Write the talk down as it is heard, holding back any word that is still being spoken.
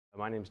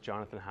My name is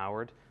Jonathan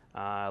Howard.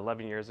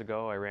 11 years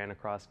ago, I ran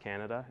across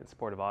Canada in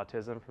support of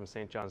autism from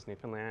St. John's,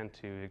 Newfoundland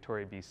to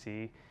Victoria,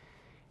 BC.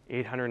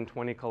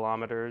 820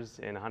 kilometers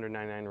in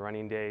 199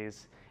 running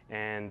days.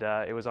 And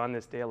it was on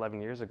this day 11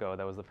 years ago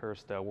that was the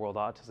first World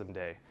Autism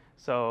Day.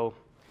 So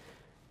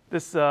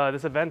this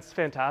event's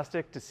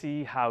fantastic to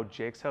see how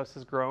Jake's House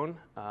has grown.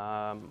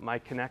 My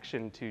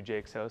connection to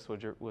Jake's House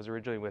was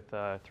originally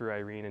through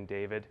Irene and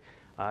David.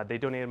 They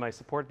donated my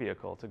support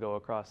vehicle to go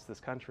across this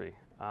country.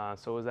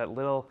 So it was that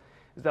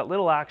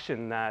little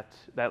action that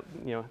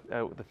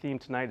the theme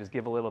tonight is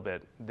give a little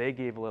bit. They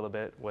gave a little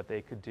bit what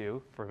they could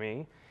do for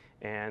me,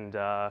 and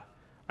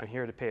I'm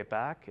here to pay it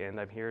back, and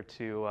I'm here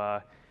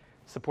to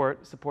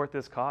support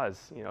this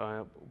cause.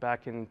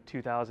 Back in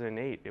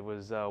 2008, it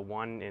was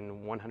 1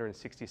 in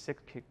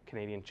 166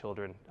 Canadian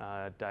children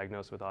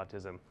diagnosed with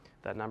autism.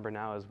 That number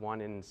now is 1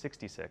 in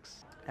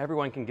 66.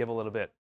 Everyone can give a little bit.